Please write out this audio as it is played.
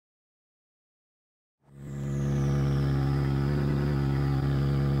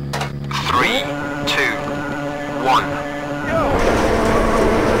1.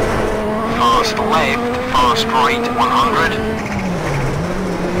 Fast left, fast right 100.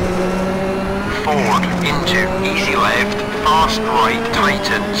 Forward into easy left, fast right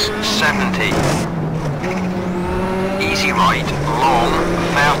tightens 70. Easy right, long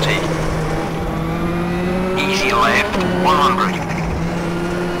 30. Easy left 100.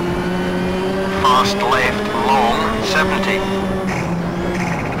 Fast left, long 70.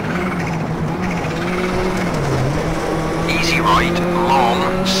 Easy right,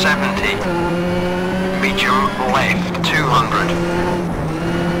 long 70. Medium left 200.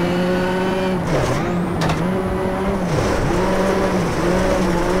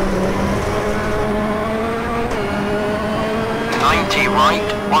 90 right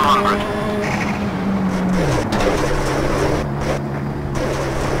 100.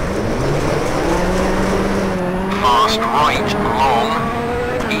 Fast right, long,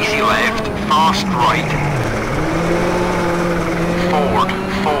 easy left, fast right. Forward,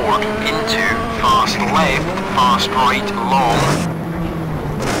 forward, into, fast left, fast right, long.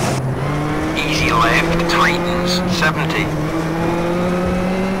 Easy left, tightens, 70.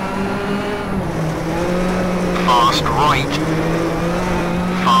 Fast right,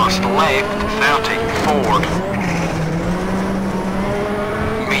 fast left, 30, forward.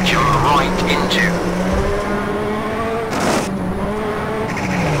 Medium right, into.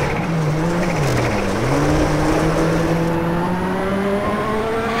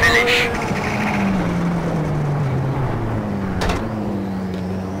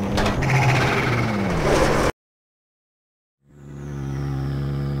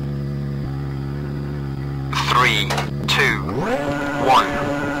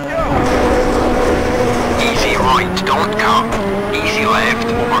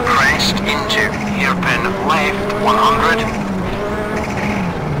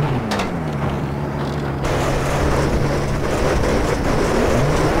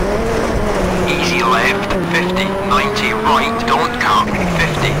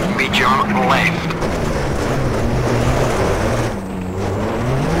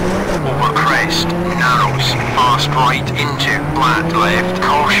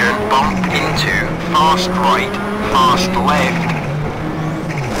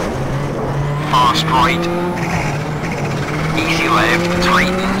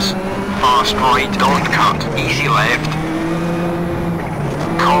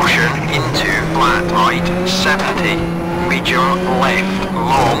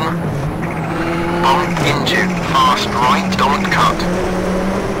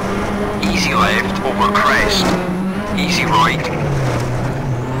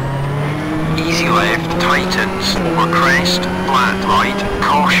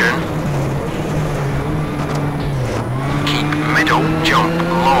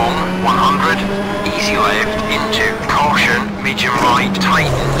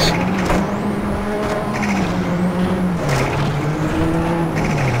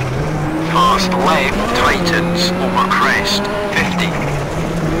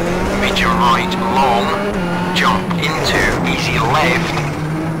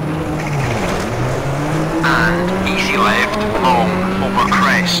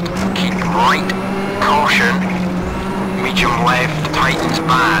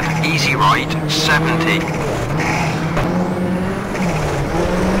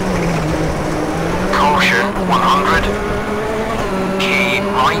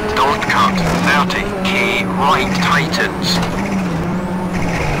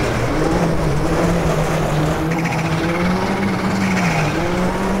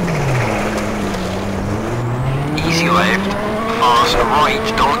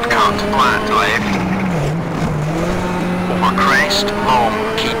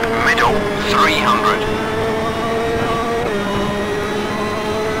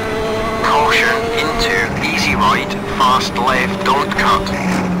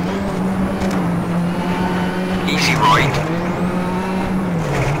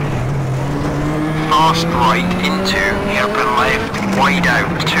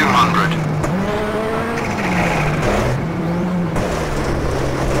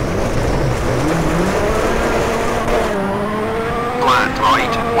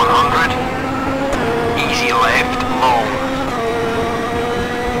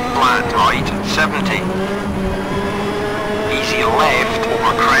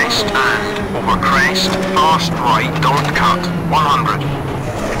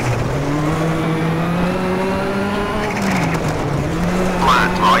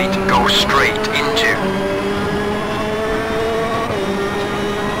 Flat right, go straight into.